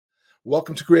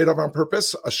Welcome to Creative on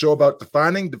Purpose, a show about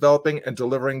defining, developing, and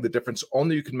delivering the difference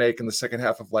only you can make in the second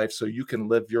half of life so you can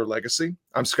live your legacy.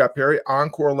 I'm Scott Perry,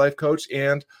 Encore life coach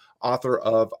and author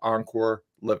of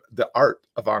The Art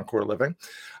of Encore Living,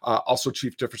 also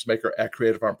chief difference maker at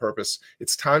Creative on Purpose.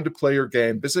 It's time to play your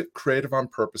game. Visit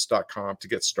creativeonpurpose.com to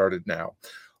get started now.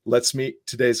 Let's meet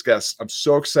today's guest. I'm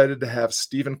so excited to have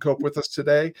Stephen Cope with us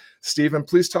today. Stephen,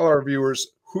 please tell our viewers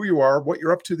who you are, what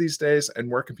you're up to these days, and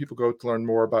where can people go to learn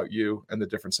more about you and the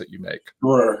difference that you make.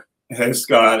 Sure. Hey,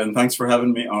 Scott, and thanks for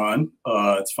having me on.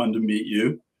 It's fun to meet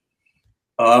you.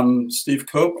 Steve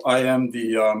Cope. I am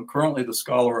currently the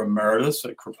Scholar Emeritus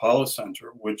at Kripalu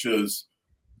Center, which is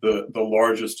the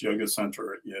largest yoga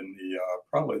center in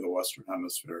probably the Western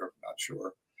Hemisphere, not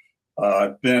sure.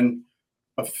 I've been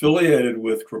affiliated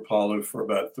with Kripalu for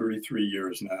about 33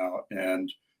 years now,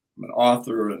 and I'm an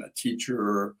author and a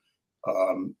teacher.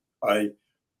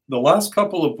 The last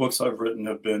couple of books I've written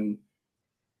have been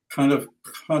kind of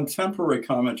contemporary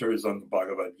commentaries on the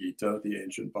Bhagavad Gita, the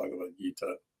ancient Bhagavad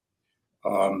Gita.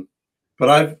 But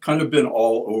I've kind of been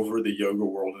all over the yoga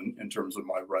world in terms of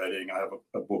my writing. I have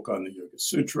a book on the Yoga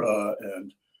Sutra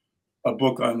and a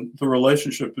book on the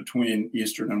relationship between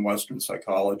Eastern and Western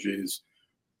psychologies,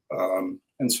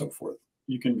 and so forth.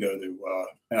 You can go to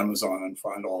Amazon and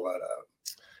find all that out.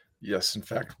 Yes, in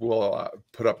fact, we'll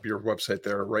put up your website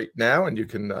there right now, and you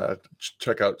can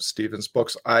check out Stephen's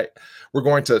books. We're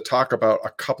going to talk about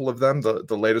a couple of them.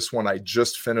 The latest one I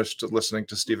just finished listening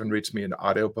to Stephen read to me an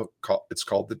audiobook. It's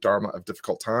called The Dharma of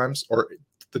Difficult Times, or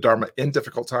The Dharma in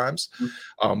Difficult Times,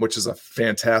 which is a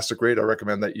fantastic read. I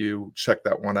recommend that you check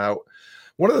that one out.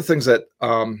 One of the things that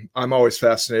I'm always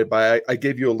fascinated by, I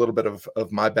gave you a little bit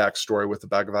of my backstory with the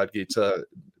Bhagavad Gita,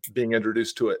 being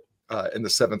introduced to it in the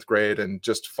 7th grade and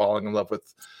just falling in love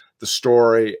with the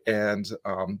story and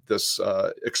this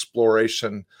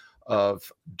exploration of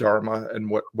Dharma and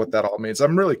what that all means.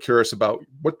 I'm really curious about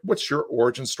what's your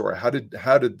origin story. How did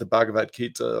the Bhagavad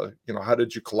Gita, how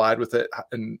did you collide with it,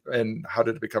 and how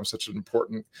did it become such an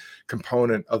important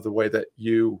component of the way that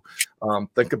you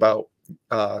think about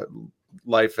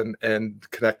life and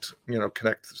connect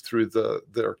through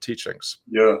their teachings?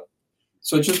 Yeah.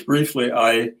 So just briefly,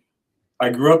 I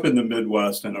grew up in the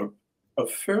Midwest in a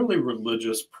fairly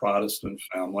religious Protestant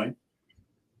family.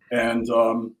 And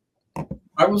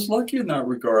I was lucky in that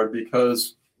regard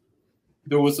because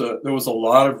there was a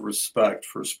lot of respect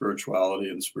for spirituality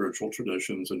and spiritual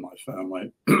traditions in my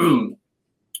family,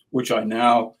 which I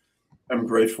now am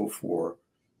grateful for.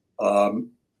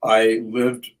 I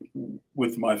lived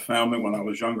with my family when I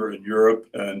was younger in Europe,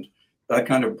 and that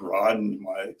kind of broadened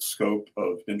my scope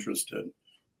of interest in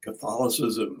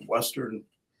Catholicism,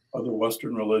 other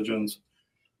Western religions.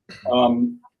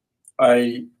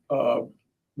 I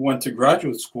went to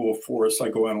graduate school for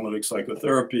psychoanalytic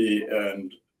psychotherapy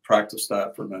and practiced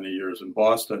that for many years in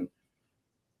Boston.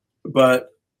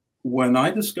 But when I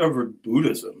discovered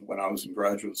Buddhism when I was in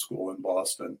graduate school in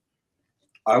Boston,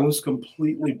 I was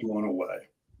completely blown away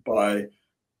by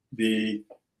the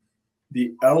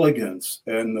elegance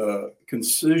and the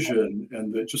concision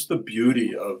and just the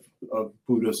beauty of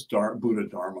Buddha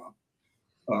Dharma.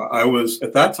 I was,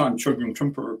 at that time, Chogyam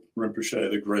Trungpa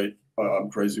Rinpoche, the great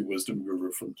crazy wisdom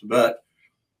guru from Tibet,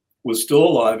 was still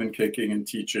alive and kicking and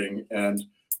teaching. And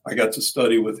I got to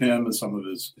study with him and some of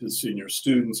his senior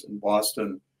students in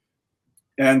Boston.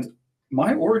 And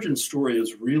my origin story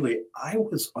is really, I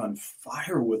was on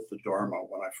fire with the Dharma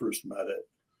when I first met it.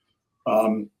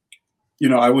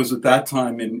 I was at that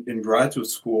time in graduate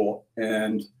school,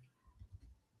 and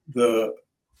the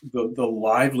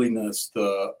liveliness,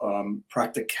 the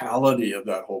practicality of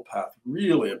that whole path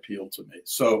really appealed to me.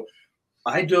 So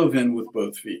I dove in with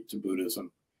both feet to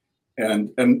Buddhism,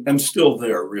 and still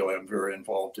there, really. I'm very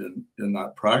involved in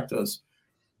that practice.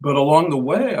 But along the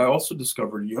way, I also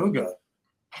discovered yoga.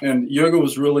 And yoga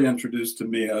was really introduced to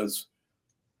me as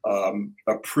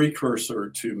a precursor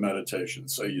to meditation.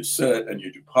 So you sit and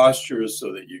you do postures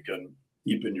so that you can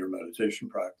deepen your meditation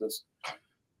practice.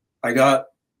 I got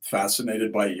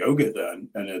fascinated by yoga then,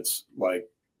 and it's like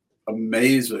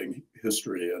amazing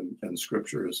history and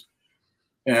scriptures.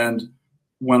 And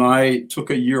when I took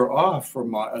a year off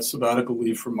from a sabbatical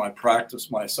leave from my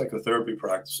practice, my psychotherapy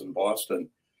practice in Boston,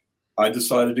 I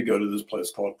decided to go to this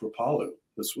place called Kripalu.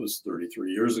 This was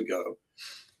 33 years ago,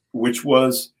 which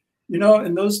was,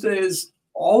 in those days,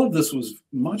 all of this was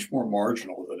much more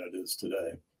marginal than it is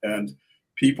today. And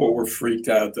people were freaked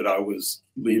out that I was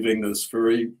leaving this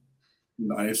very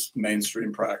nice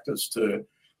mainstream practice to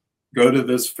go to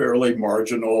this fairly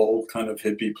marginal kind of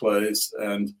hippie place.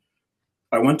 And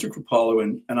I went to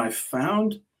Kripalu and I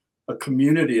found a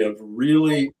community of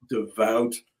really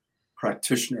devout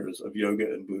practitioners of yoga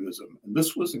and Buddhism. And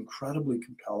this was incredibly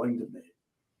compelling to me.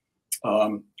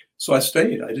 So I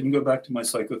stayed. I didn't go back to my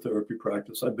psychotherapy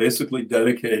practice. I basically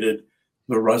dedicated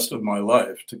the rest of my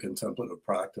life to contemplative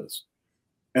practice.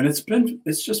 And it's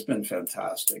just been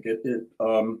fantastic.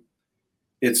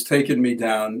 It's taken me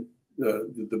down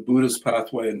the Buddhist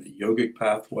pathway and the yogic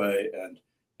pathway, and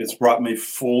it's brought me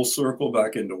full circle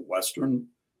back into Western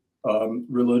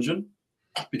religion,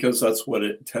 because that's what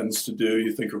it tends to do.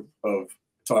 You think of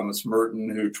Thomas Merton,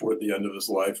 who toward the end of his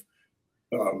life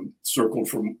circled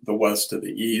from the West to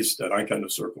the East, and I kind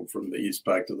of circled from the East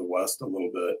back to the West a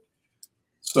little bit.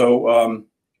 So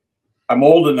I'm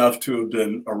old enough to have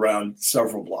been around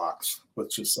several blocks.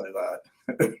 Let's just say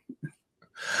that.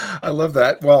 I love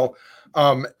that. Well,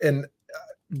 and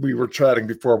we were chatting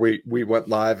before we went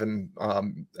live, and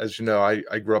as you know,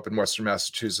 I grew up in Western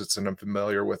Massachusetts, and I'm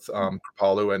familiar with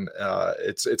Kripalu, and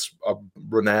it's a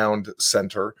renowned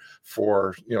center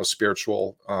for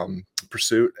spiritual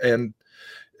pursuit. And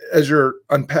as you're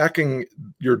unpacking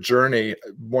your journey,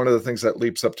 one of the things that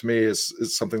leaps up to me is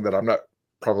something that I'm not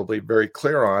probably very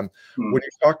clear on. When you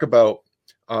talk about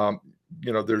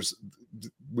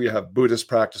we have Buddhist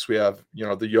practice, we have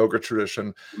the yoga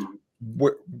tradition.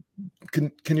 What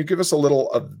can you give us a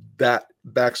little of that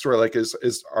backstory? Like,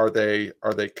 are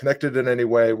they connected in any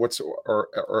way?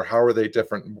 Or how are they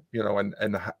different?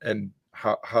 And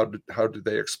how do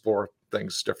they explore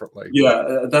things differently?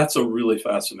 Yeah, that's a really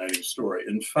fascinating story.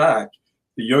 In fact,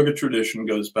 the yoga tradition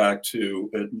goes back to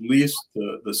at least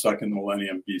the second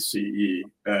millennium BCE,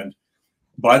 and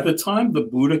by the time the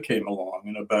Buddha came along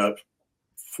in about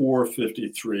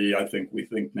 453, I think we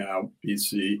think now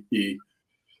BCE,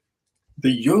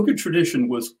 the yoga tradition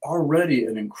was already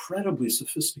an incredibly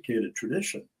sophisticated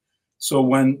tradition. So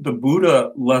when the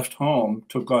Buddha left home,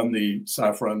 took on the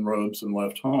saffron robes and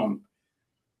left home,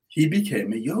 he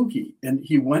became a yogi, and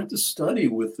he went to study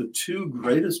with the two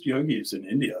greatest yogis in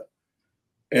India.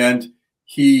 And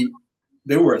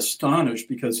they were astonished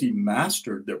because he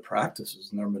mastered their practices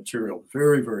and their material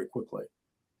very, very quickly.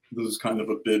 This is kind of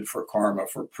a bid for karma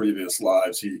for previous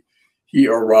lives. He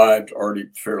arrived already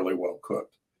fairly well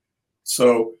cooked.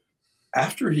 So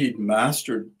after he'd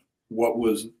mastered what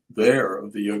was there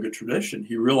of the yoga tradition,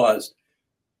 he realized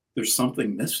there's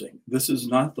something missing. This is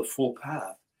not the full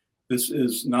path. This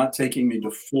is not taking me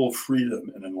to full freedom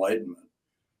and enlightenment.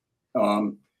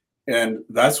 And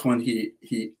that's when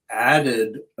he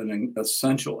added an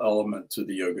essential element to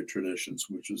the yoga traditions,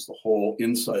 which is the whole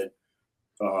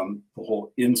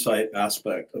insight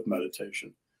aspect of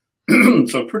meditation.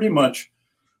 So pretty much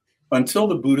until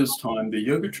the Buddha's time, the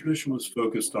yoga tradition was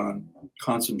focused on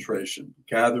concentration,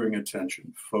 gathering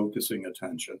attention, focusing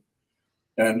attention,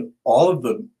 and all of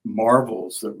the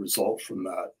marvels that result from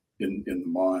that in the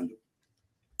mind.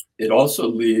 It also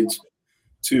leads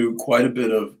to quite a bit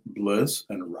of bliss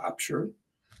and rapture.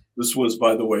 This was,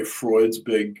 by the way, Freud's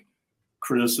big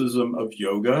criticism of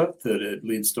yoga, that it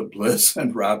leads to bliss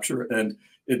and rapture, and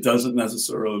it doesn't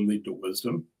necessarily lead to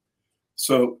wisdom.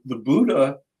 So the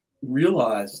Buddha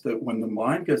realized that when the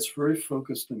mind gets very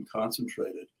focused and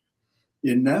concentrated,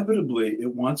 inevitably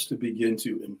it wants to begin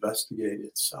to investigate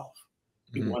itself.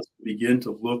 It wants to begin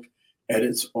to look at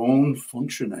its own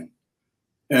functioning.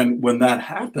 And when that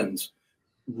happens,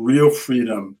 real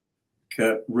freedom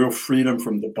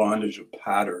from the bondage of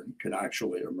pattern can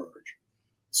actually emerge.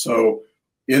 So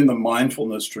in the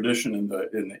mindfulness tradition, in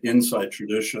the insight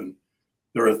tradition,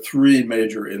 there are three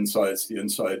major insights: the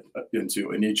insight into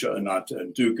anicca, anatta,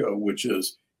 and dukkha, which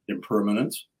is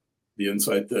impermanence, the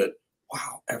insight that,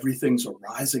 wow, everything's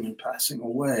arising and passing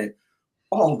away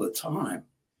all the time.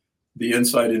 The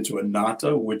insight into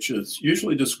anatta, which is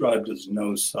usually described as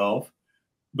no self,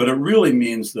 but it really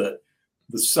means that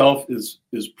the self is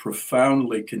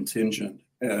profoundly contingent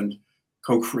and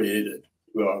co-created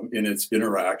in its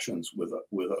interactions with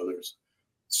others.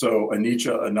 So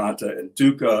anicca, anatta, and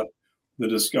dukkha, the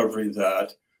discovery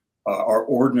that our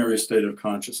ordinary state of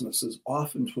consciousness is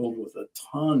often filled with a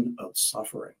ton of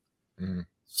suffering,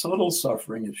 subtle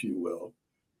suffering, if you will,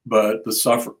 but the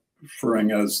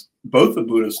suffering, as both the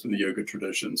Buddhist and the yoga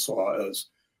tradition saw as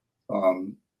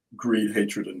greed,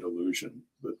 hatred, and delusion,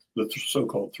 the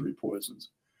so-called three poisons.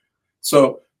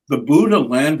 So the Buddha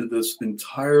landed this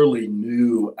entirely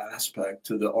new aspect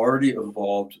to the already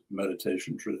evolved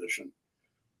meditation tradition.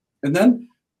 And then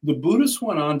the Buddhists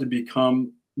went on to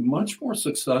become much more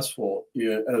successful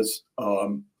as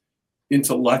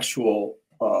intellectual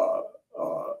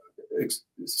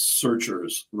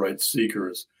searchers, right,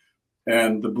 seekers.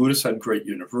 And the Buddhists had great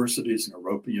universities,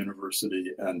 Naropa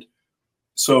University. And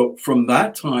so from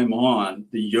that time on,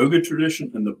 the yoga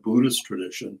tradition and the Buddhist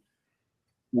tradition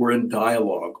we're in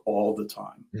dialogue all the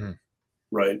time, Mm.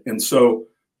 right? And so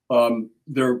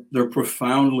they're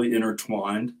profoundly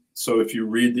intertwined. So if you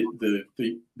read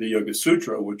the Yoga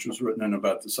Sutra, which was written in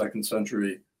about the 2nd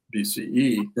century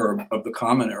BCE, or of the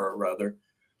Common Era rather,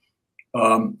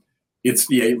 it's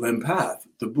the 8-limb path.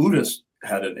 The Buddhists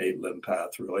had an 8-limb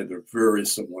path. Really, they're very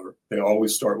similar. They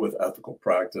always start with ethical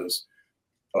practice.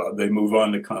 They move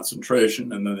on to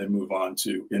concentration, and then they move on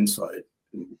to insight,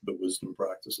 the wisdom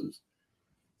practices.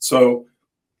 So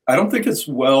I don't think it's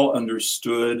well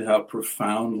understood how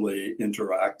profoundly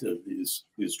interactive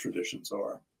these traditions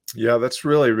are. Yeah, that's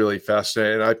really, really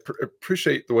fascinating. I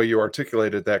appreciate the way you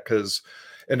articulated that, because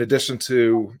in addition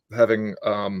to having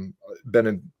been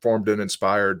informed and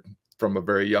inspired from a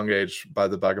very young age by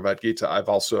the Bhagavad Gita, I've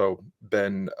also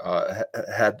been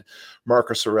had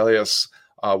Marcus Aurelius,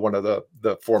 one of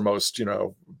the foremost,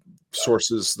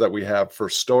 sources that we have for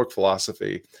Stoic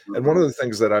philosophy. And one of the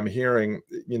things that I'm hearing,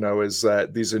 is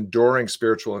that these enduring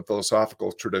spiritual and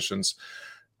philosophical traditions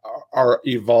are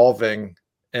evolving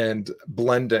and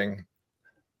blending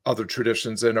other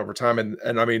traditions in over time.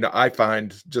 And I mean, I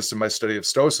find just in my study of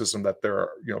Stoicism that there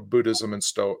are, Buddhism and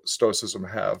Stoicism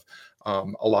have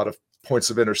a lot of points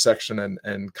of intersection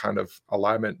and kind of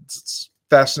alignment. It's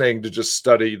fascinating to just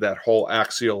study that whole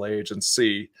axial age and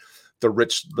see the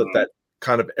rich, that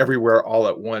kind of everywhere all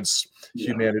at once,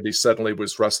 humanity suddenly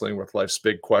was wrestling with life's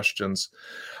big questions.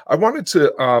 I wanted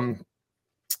to,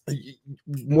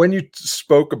 when you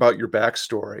spoke about your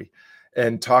backstory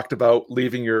and talked about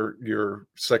leaving your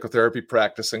psychotherapy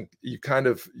practice, and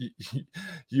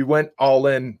you went all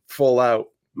in, full out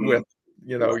with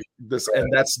this,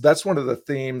 and that's one of the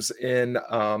themes in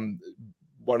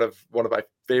one of my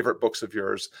favorite books of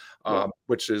yours,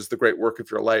 which is The Great Work of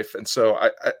Your Life. And so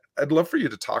I'd love for you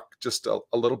to talk just a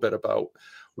little bit about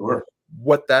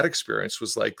what that experience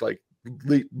was like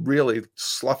really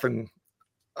sloughing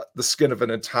the skin of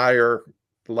an entire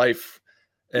life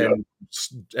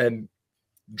and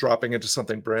dropping into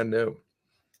something brand new.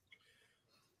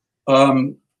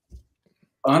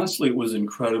 Honestly, it was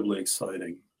incredibly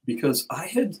exciting because I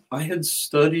had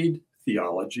studied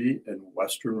theology and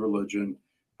Western religion.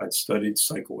 I'd studied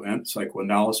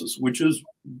psychoanalysis, which is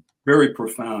very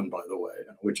profound, by the way,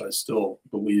 which I still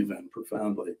believe in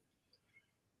profoundly.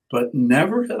 But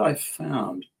never had I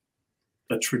found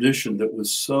a tradition that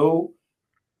was so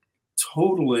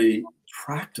totally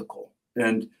practical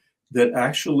and that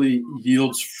actually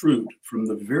yields fruit from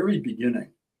the very beginning.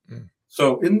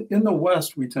 So in the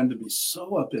West, we tend to be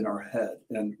so up in our head.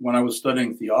 And when I was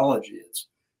studying theology,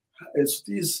 it's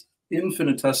these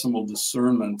infinitesimal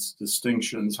discernments,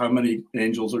 distinctions, how many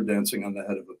angels are dancing on the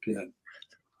head of a pin.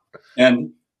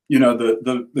 And,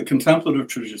 the contemplative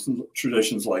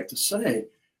traditions like to say,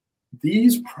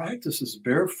 these practices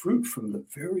bear fruit from the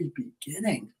very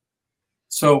beginning.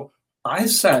 So I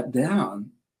sat down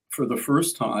for the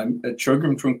first time at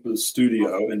Chogyam Trungpa's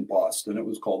studio in Boston. It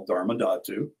was called Dharma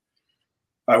Dhatu.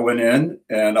 I went in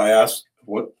and I asked,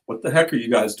 what the heck are you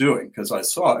guys doing? Because I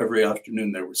saw every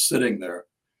afternoon they were sitting there.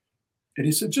 And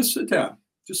he said, just sit down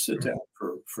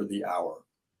for the hour.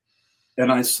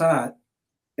 And I sat,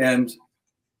 and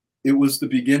it was the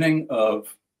beginning of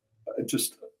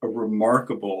just a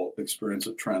remarkable experience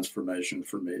of transformation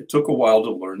for me. It took a while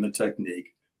to learn the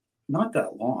technique, not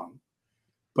that long.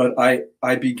 But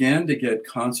I began to get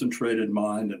concentrated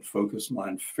mind and focused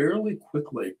mind fairly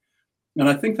quickly. And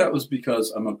I think that was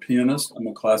because I'm a pianist. I'm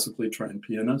a classically trained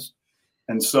pianist.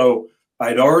 And so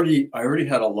I already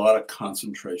had a lot of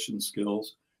concentration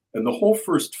skills. And the whole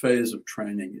first phase of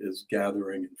training is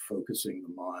gathering and focusing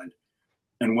the mind.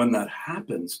 And when that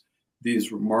happens,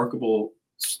 these remarkable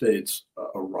states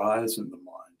arise in the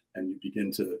mind, and you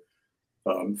begin to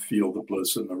feel the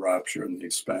bliss and the rapture and the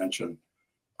expansion.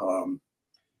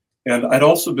 And I'd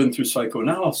also been through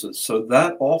psychoanalysis, so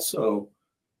that also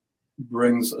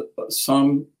brings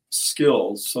some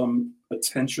skills, some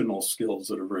attentional skills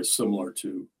that are very similar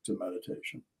to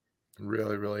meditation.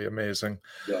 Really, really amazing.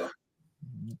 Yeah.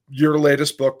 Your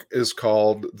latest book is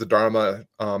called The Dharma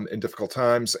in Difficult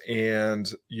Times,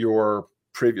 and your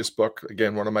previous book,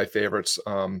 again, one of my favorites,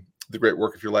 The Great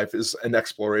Work of Your Life, is an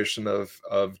exploration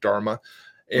of Dharma.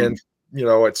 And,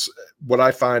 it's what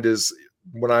I find is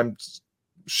when I'm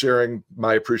sharing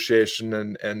my appreciation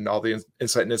and all the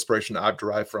insight and inspiration I've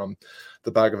derived from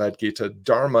the Bhagavad Gita,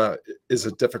 Dharma is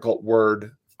a difficult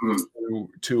word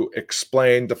to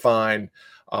explain, define.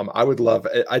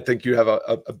 I think you have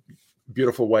a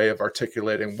beautiful way of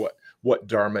articulating what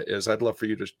Dharma is. I'd love for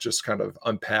you to just kind of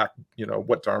unpack,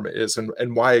 what Dharma is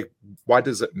and why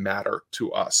does it matter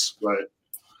to us? Right.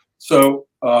 So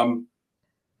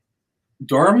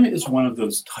Dharma is one of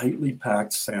those tightly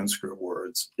packed Sanskrit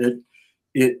words.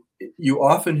 You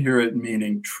often hear it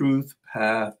meaning truth,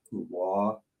 path,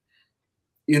 law.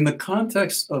 In the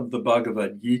context of the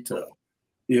Bhagavad Gita,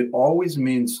 it always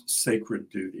means sacred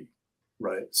duty,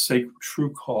 right?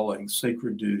 True calling,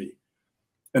 sacred duty.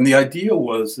 And the idea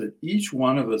was that each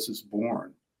one of us is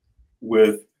born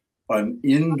with an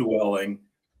indwelling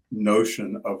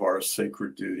notion of our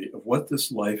sacred duty, of what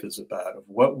this life is about, of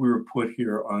what we were put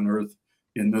here on earth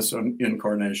in this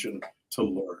incarnation to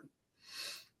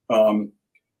learn.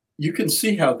 You can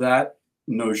see how that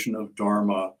notion of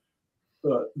Dharma,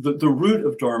 the root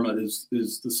of Dharma is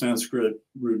the Sanskrit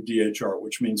root dhr,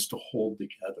 which means to hold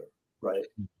together, right?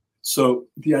 So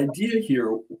the idea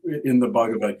here in the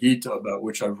Bhagavad Gita, about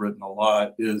which I've written a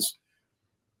lot, is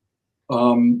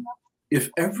if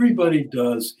everybody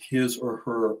does his or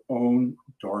her own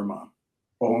Dharma,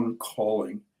 own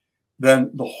calling,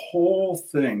 then the whole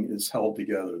thing is held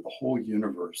together. The whole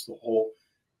universe, the whole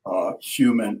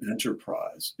human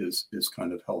enterprise is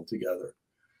kind of held together.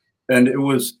 And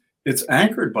it's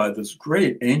anchored by this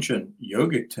great ancient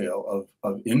yogic tale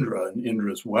of Indra and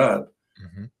Indra's web.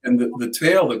 Mm-hmm. And the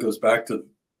tale that goes back to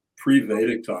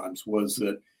pre-Vedic times was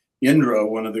that Indra,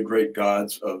 one of the great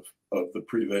gods of the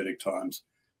pre-Vedic times,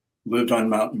 lived on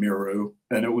Mount Meru,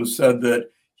 and it was said that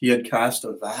he had cast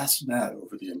a vast net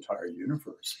over the entire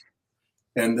universe,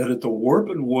 and that at the warp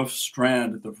and woof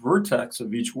strand, at the vertex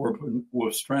of each warp and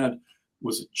woof strand,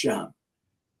 was a gem,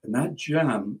 and that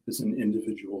gem is an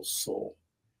individual soul,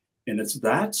 and it's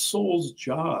that soul's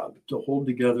job to hold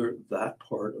together that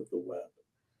part of the web.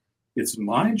 It's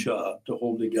my job to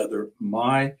hold together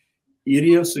my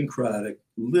idiosyncratic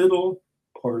little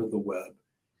part of the web,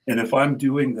 and if I'm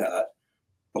doing that,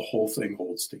 the whole thing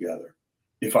holds together.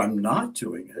 If I'm not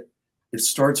doing it, it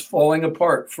starts falling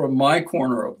apart from my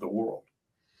corner of the world.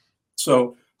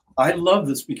 So I love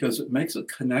this because it makes a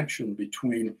connection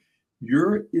between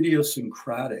your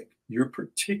idiosyncratic, your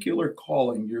particular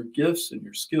calling, your gifts and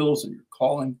your skills and your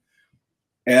calling,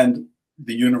 and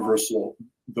the universal,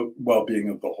 the well-being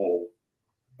of the whole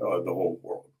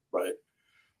world, right?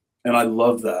 And I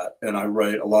love that. And I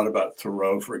write a lot about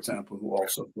Thoreau, for example, who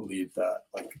also believed that,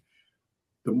 like,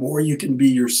 the more you can be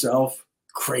yourself,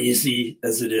 crazy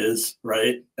as it is,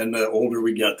 right? And the older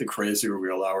we get, the crazier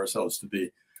we allow ourselves to be.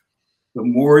 The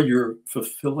more you're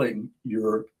fulfilling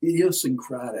your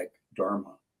idiosyncratic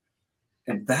Dharma.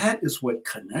 And that is what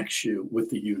connects you with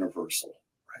the universal,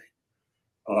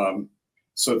 right?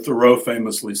 So Thoreau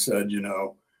famously said,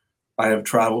 I have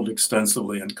traveled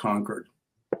extensively and conquered.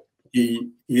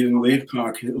 He didn't leave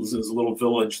Concord, it was his little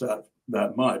village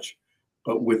that much,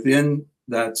 but within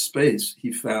that space, he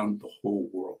found the whole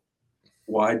world.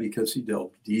 Why? Because he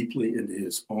delved deeply into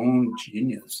his own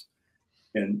genius,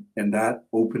 and that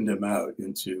opened him out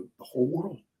into the whole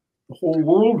world. The whole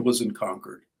world was in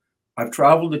Concord. I've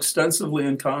traveled extensively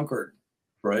in Concord,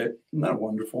 right? Isn't that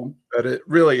wonderful? But it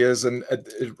really is, and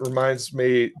it reminds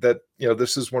me that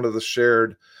this is one of the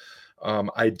shared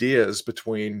ideas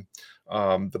between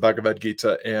the Bhagavad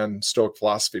Gita and Stoic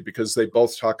philosophy, because they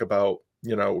both talk about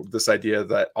this idea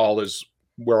that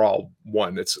we're all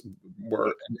one. We're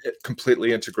a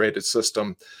completely integrated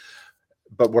system.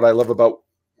 But what I love about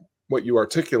what you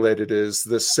articulated is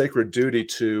this sacred duty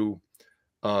to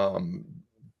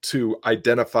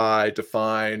identify,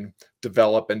 define,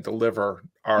 develop, and deliver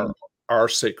our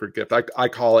sacred gift. I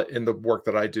call it, in the work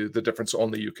that I do, the difference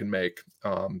only you can make.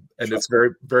 And sure. It's very,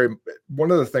 very,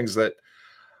 one of the things that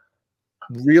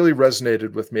really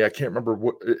resonated with me, I can't remember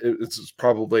what, it's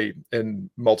probably in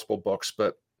multiple books,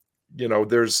 but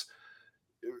there's,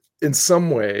 in some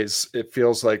ways, it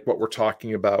feels like what we're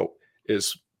talking about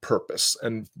is purpose.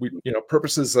 And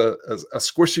purpose is a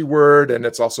squishy word, and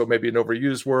it's also maybe an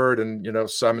overused word. And,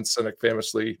 Simon Sinek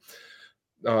famously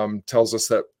tells us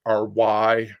that our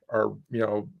why, our,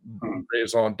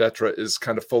 raison d'etre, is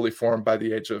kind of fully formed by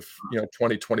the age of,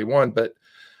 2021. But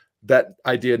that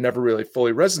idea never really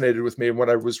fully resonated with me. And when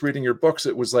I was reading your books,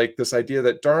 it was like this idea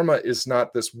that Dharma is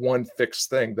not this one fixed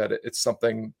thing, that it's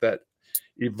something that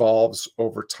evolves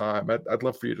over time. I'd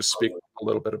love for you to speak a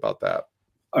little bit about that.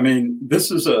 I mean,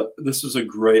 this is a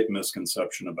great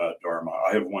misconception about Dharma.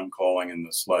 I have one calling in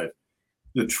this life.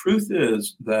 The truth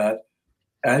is that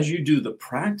as you do the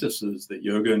practices that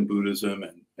yoga and Buddhism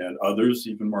and others,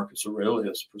 even Marcus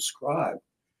Aurelius, prescribe,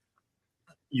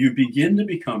 you begin to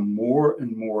become more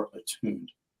and more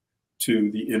attuned to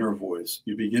the inner voice.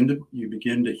 You begin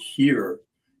to hear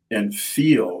and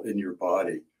feel in your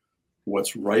body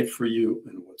what's right for you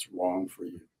and what's wrong for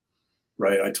you,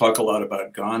 right? I talk a lot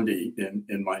about Gandhi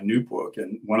in my new book.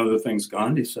 And one of the things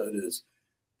Gandhi said is,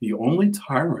 the only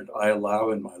tyrant I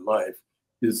allow in my life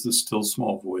is the still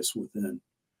small voice within.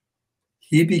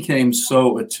 He became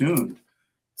so attuned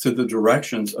to the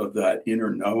directions of that inner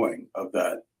knowing, of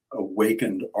that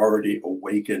already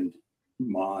awakened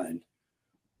mind,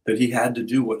 that he had to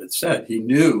do what it said. He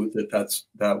knew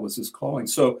that was his calling.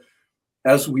 So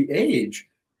as we age,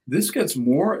 this gets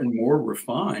more and more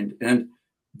refined. And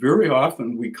very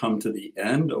often we come to the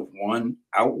end of one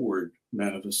outward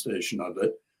manifestation of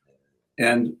it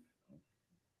and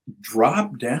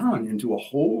drop down into a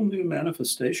whole new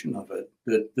manifestation of it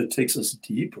that takes us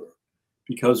deeper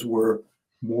because we're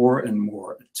more and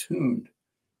more attuned.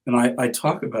 And I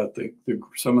talk about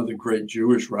some of the great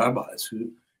Jewish rabbis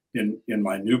who in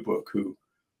my new book who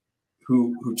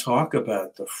talk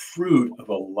about the fruit of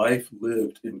a life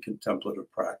lived in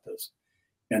contemplative practice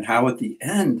and how at the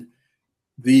end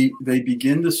they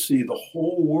begin to see the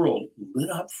whole world lit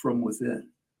up from within.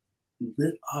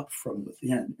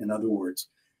 In other words,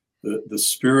 the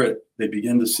spirit, they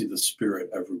begin to see the spirit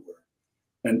everywhere.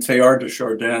 And Teilhard de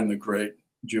Chardin, the great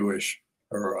Jewish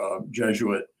or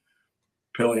Jesuit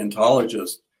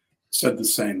paleontologist, said the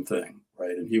same thing,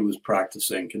 right? And he was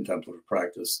practicing contemplative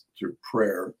practice through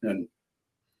prayer and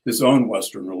his own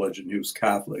Western religion. He was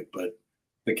Catholic, but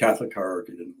the Catholic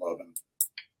hierarchy didn't love him.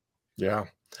 Yeah.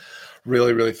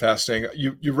 Really, really fascinating.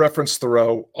 You referenced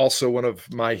Thoreau, also one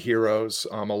of my heroes,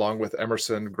 along with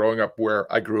Emerson. Growing up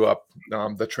where I grew up,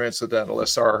 the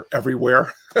Transcendentalists are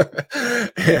everywhere.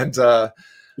 And I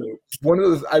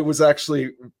was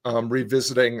actually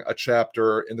revisiting a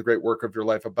chapter in The Great Work of Your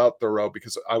Life about Thoreau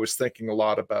because I was thinking a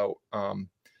lot about,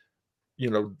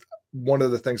 one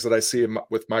of the things that I see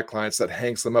with my clients that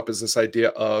hangs them up is this idea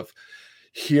of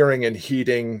hearing and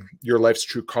heeding your life's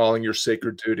true calling, your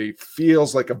sacred duty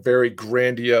feels like a very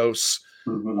grandiose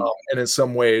and in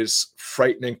some ways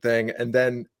frightening thing. And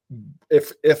then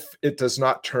if it does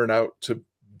not turn out to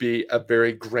be a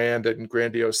very grand and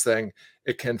grandiose thing,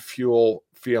 it can fuel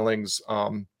feelings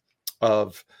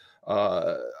of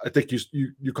I think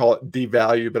you call it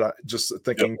devalue, but I just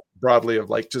thinking broadly of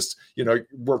like just,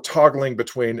 we're toggling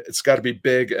between it's got to be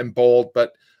big and bold,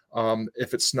 but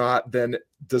if it's not, then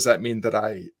does that mean that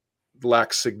I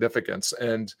lack significance?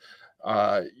 And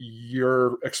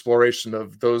your exploration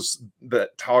of that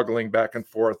toggling back and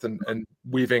forth and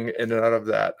weaving in and out of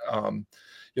that,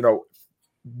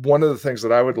 one of the things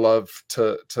that I would love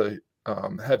to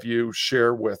have you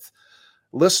share with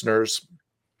listeners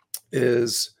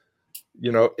is,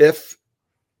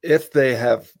 if they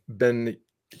have been,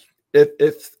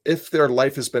 if their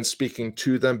life has been speaking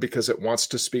to them because it wants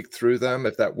to speak through them,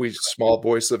 if that wee small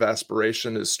voice of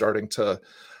aspiration is starting to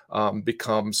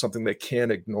become something they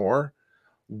can't ignore,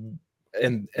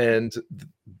 and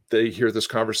they hear this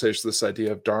conversation, this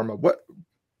idea of Dharma, what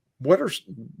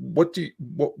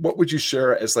would you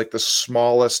share as like the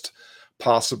smallest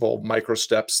possible micro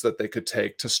steps that they could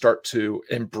take to start to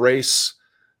embrace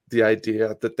the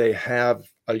idea that they have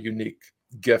a unique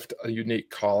gift, a unique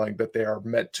calling that they are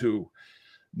meant to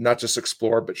not just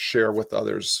explore, but share with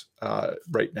others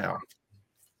right now?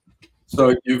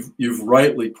 So you've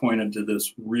rightly pointed to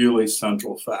this really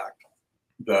central fact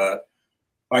that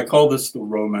I call this the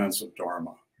romance of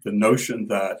Dharma, the notion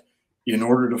that in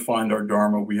order to find our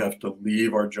Dharma, we have to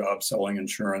leave our job selling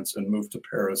insurance and move to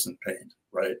Paris and paint,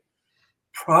 right?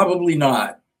 Probably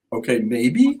not. Okay,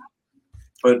 maybe,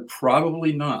 but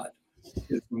probably not.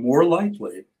 It's more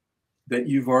likely that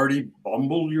you've already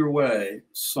bumbled your way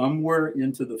somewhere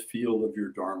into the field of your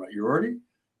Dharma. You're already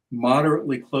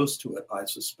moderately close to it, I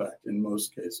suspect, in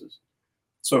most cases.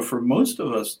 So for most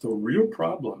of us, the real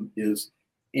problem is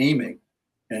aiming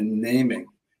and naming.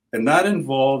 And that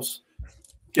involves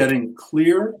getting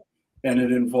clear, and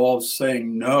it involves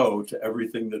saying no to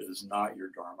everything that is not your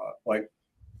Dharma. Like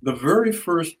the very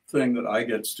first thing that I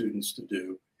get students to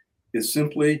do is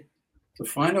simply to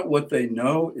find out what they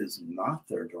know is not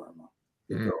their Dharma,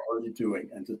 that they're already doing,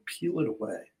 and to peel it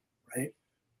away, right?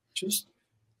 Just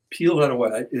peel that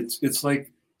away. It's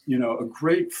like, a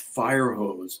great fire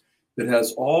hose that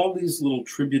has all these little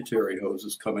tributary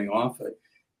hoses coming off it.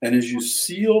 And as you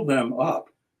seal them up,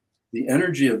 the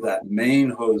energy of that main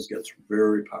hose gets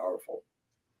very powerful.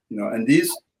 And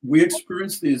we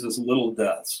experience these as little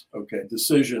deaths. Okay,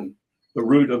 decision, the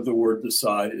root of the word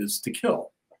decide is to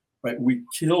kill, right? We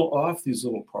kill off these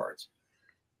little parts.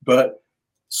 But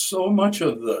so much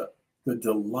of the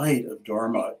delight of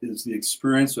Dharma is the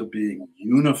experience of being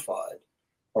unified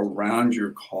around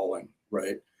your calling,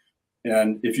 right?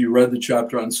 And if you read the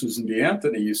chapter on Susan B.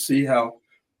 Anthony, you see how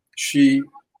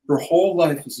her whole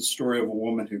life is a story of a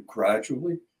woman who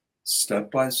gradually,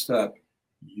 step by step,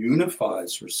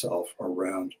 unifies herself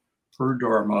around her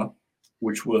Dharma,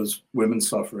 which was women's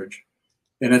suffrage,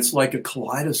 And it's like a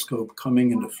kaleidoscope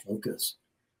coming into focus.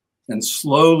 And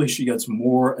slowly she gets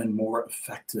more and more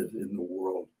effective in the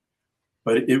world.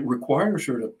 But it requires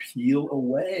her to peel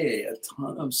away a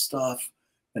ton of stuff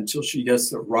until she gets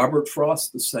there. Robert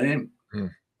Frost, the same,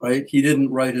 right? He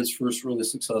didn't write his first really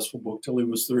successful book till he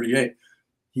was 38.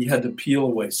 He had to peel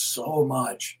away so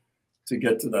much to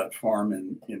get to that farm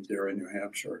in Derry, New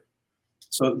Hampshire.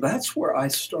 So that's where I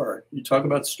start. You talk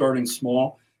about starting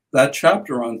small. That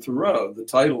chapter on Thoreau, the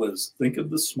title is Think of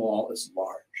the Small as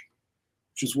Large,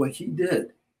 which is what he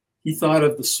did. He thought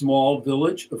of the small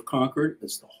village of Concord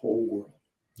as the whole world.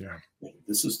 Yeah.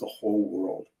 This is the whole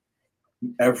world.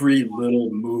 Every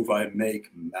little move I make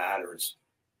matters,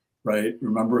 right?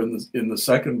 Remember in the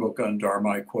second book on Dharma,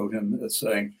 I quote him as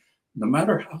saying, no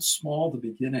matter how small the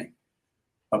beginning,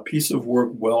 a piece of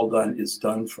work well done is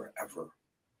done forever.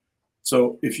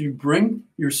 So if you bring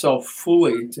yourself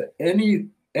fully to any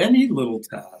little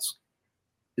task,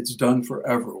 it's done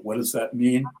forever. What does that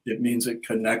mean? It means it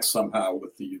connects somehow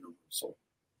with the universal.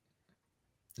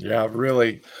 Yeah,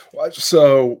 really.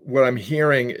 So what I'm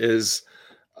hearing is,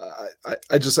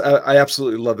 I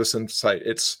absolutely love this insight.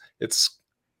 It's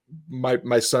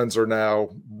my sons are now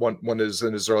one is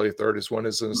in his early 30s, one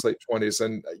is in his late 20s,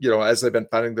 and as they've been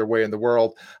finding their way in the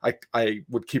world, I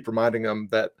would keep reminding them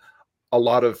that a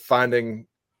lot of finding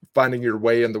your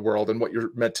way in the world and what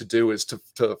you're meant to do is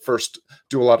to first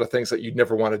do a lot of things that you'd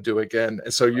never want to do again.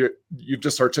 And so you've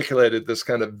just articulated this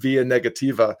kind of via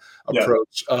negativa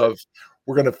approach of,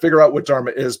 we're going to figure out what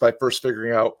Dharma is by first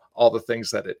figuring out all the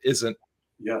things that it isn't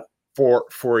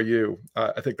for you.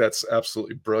 I think that's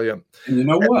absolutely brilliant. And you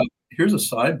know what? Here's a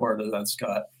sidebar to that,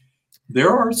 Scott. There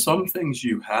are some things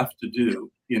you have to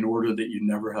do in order that you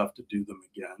never have to do them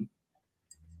again.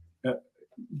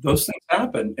 Those things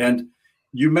happen. And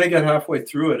you may get halfway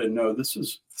through it and know this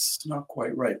is not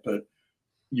quite right, but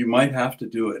you might have to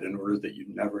do it in order that you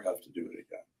never have to do it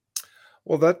again.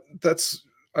 Well,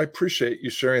 I appreciate you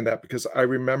sharing that, because I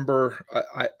remember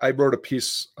I wrote a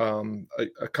piece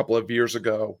a couple of years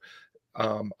ago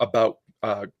about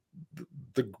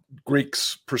the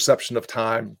Greeks' perception of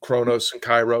time, Chronos and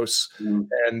Kairos,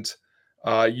 and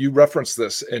you referenced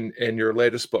this in your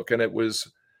latest book, and it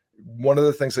was one of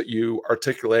the things that you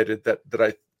articulated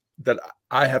that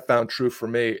I have found true for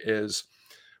me is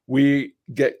we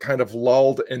get kind of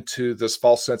lulled into this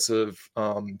false sense of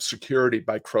security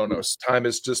by Chronos. Time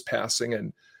is just passing,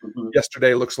 and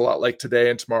yesterday looks a lot like today,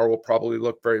 and tomorrow will probably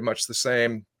look very much the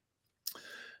same.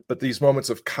 But these moments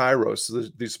of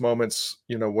Kairos, these moments,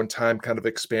 when time kind of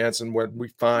expands and when we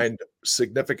find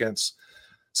significance,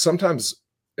 sometimes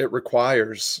it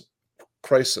requires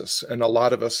crisis. And a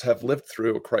lot of us have lived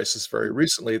through a crisis very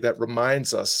recently that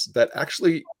reminds us that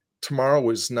actually tomorrow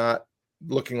is not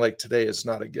looking like today is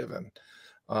not a given.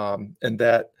 And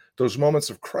that those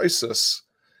moments of crisis,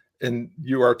 and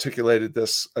you articulated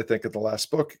this, I think, in the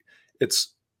last book,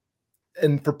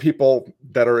 and for people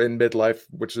that are in midlife,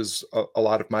 which is a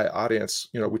lot of my audience,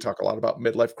 we talk a lot about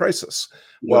midlife crisis.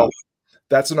 Well,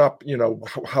 that's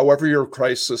however your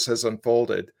crisis has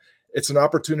unfolded, it's an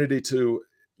opportunity to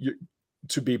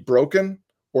be broken,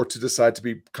 or to decide to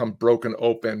become broken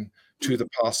open to the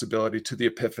possibility, to the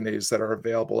epiphanies that are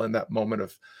available in that moment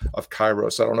of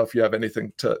Kairos. I don't know if you have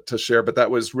anything to share, but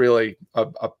that was really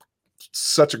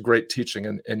such a great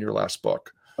teaching in your last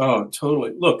book. Oh,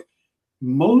 totally. Look,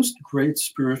 most great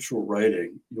spiritual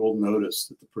writing, you'll notice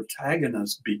that the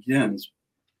protagonist begins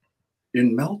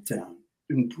in meltdown,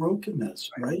 in brokenness,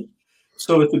 right?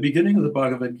 So at the beginning of the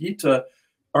Bhagavad Gita,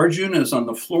 Arjuna is on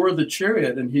the floor of the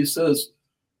chariot, and he says,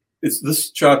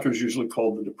 this chapter is usually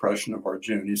called the depression of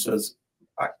Arjuna. He says,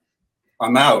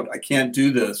 I'm out. I can't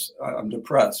do this. I'm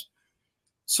depressed.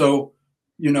 So,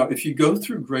 if you go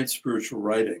through great spiritual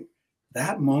writing,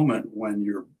 that moment when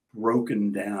you're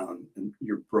broken down and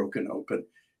you're broken open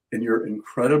and you're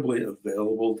incredibly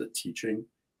available to teaching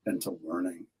and to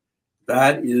learning,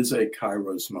 that is a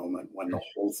Kairos moment when the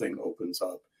whole thing opens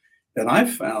up. And I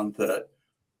found that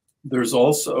there's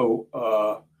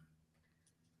also,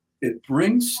 it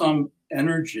brings some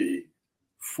energy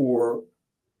for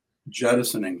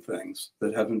jettisoning things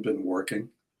that haven't been working.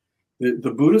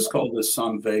 The Buddhists call this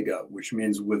samvega, which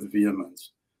means with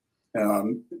vehemence.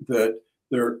 That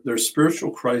they're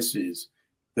spiritual crises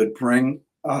that bring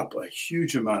up a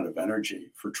huge amount of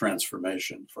energy for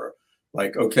transformation, for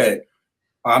like, okay,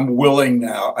 I'm willing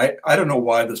now. I don't know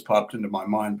why this popped into my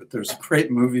mind, but there's a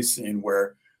great movie scene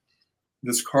where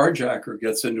this carjacker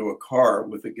gets into a car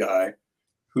with a guy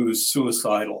who's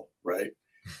suicidal, right?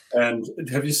 And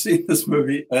have you seen this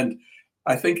movie? And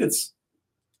I think it's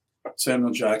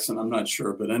Samuel Jackson, I'm not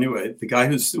sure. But anyway, the guy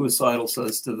who's suicidal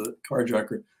says to the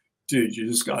carjacker, dude, you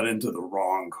just got into the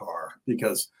wrong car,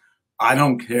 because I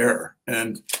don't care.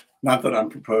 And not that I'm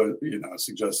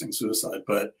suggesting suicide,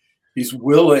 but he's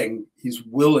willing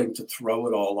to throw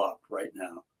it all up right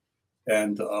now.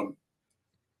 And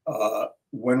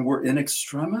when we're in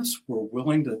extremis, we're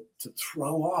willing to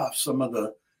throw off some of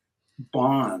the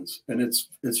bonds, and it's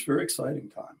very exciting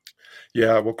time.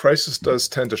 Yeah, well, crisis does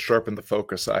tend to sharpen the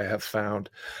focus, I have found.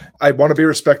 I want to be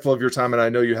respectful of your time, and I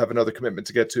know you have another commitment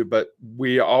to get to, but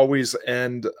we always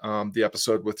end the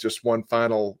episode with just one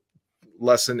final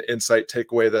lesson, insight,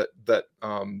 takeaway that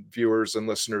viewers and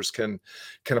listeners can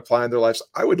apply in their lives.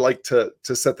 I would like to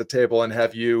set the table and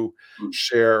have you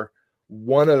share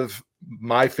one of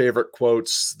my favorite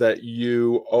quotes that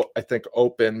you, I think,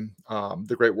 open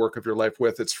the great work of your life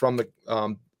with. It's from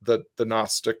the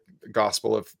Gnostic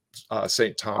Gospel of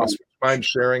St. Thomas. Would you mind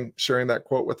sharing that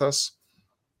quote with us?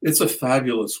 It's a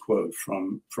fabulous quote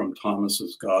from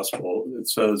Thomas's Gospel. It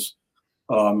says,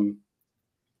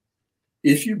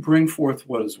 if you bring forth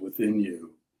what is within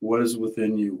you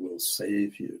will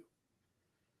save you.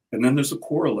 And then there's a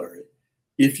corollary.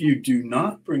 If you do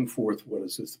not bring forth what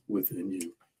is within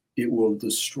you, it will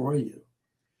destroy you.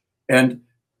 And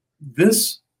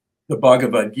the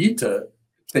Bhagavad Gita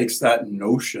takes that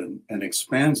notion and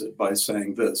expands it by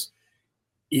saying this: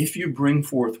 if you bring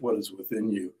forth what is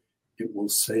within you, it will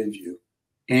save you,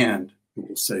 and it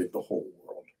will save the whole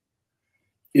world.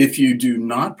 If you do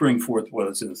not bring forth what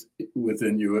is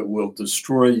within you, it will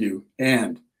destroy you,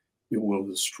 and it will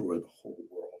destroy the whole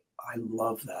world. I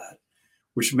love that,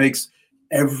 which makes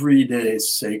every day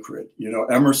sacred.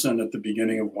 Emerson, at the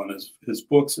beginning of one of his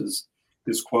books,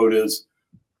 his quote is,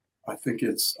 I think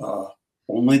it's,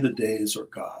 only the days are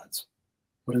God's.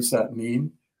 What does that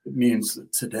mean? It means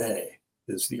that today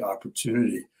is the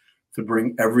opportunity to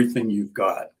bring everything you've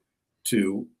got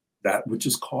to that which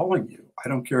is calling you. I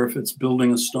don't care if it's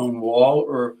building a stone wall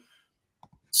or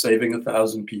saving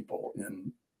 1,000 people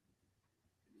in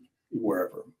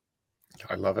wherever.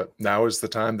 I love it. Now is the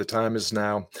time. The time is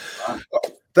now.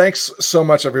 Thanks so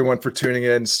much, everyone, for tuning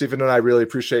in. Stephen and I really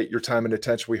appreciate your time and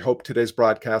attention. We hope today's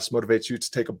broadcast motivates you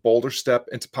to take a bolder step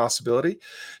into possibility,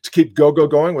 to keep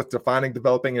going with defining,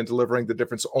 developing, and delivering the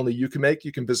difference only you can make.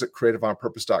 You can visit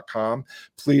creativeonpurpose.com.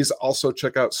 Please also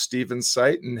check out Stephen's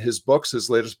site and his books. His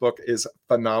latest book is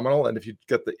phenomenal. And if you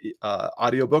get the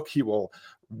audiobook, he will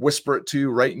whisper it to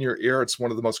you right in your ear. It's one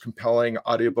of the most compelling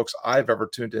audiobooks I've ever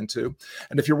tuned into.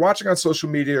 And if you're watching on social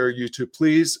media or YouTube,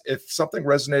 please, if something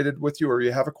resonated with you or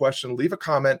you have a question, leave a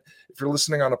comment. If you're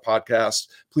listening on a podcast,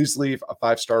 please leave a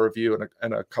 5-star review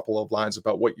and a couple of lines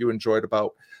about what you enjoyed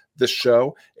about this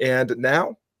show. And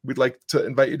now we'd like to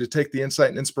invite you to take the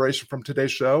insight and inspiration from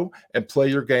today's show and play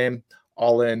your game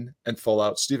all in and full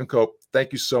out. Stephen Cope,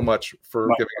 thank you so much for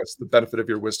giving us the benefit of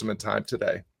your wisdom and time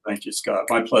today. Thank you, Scott.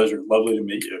 My pleasure. Lovely to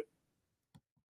meet you.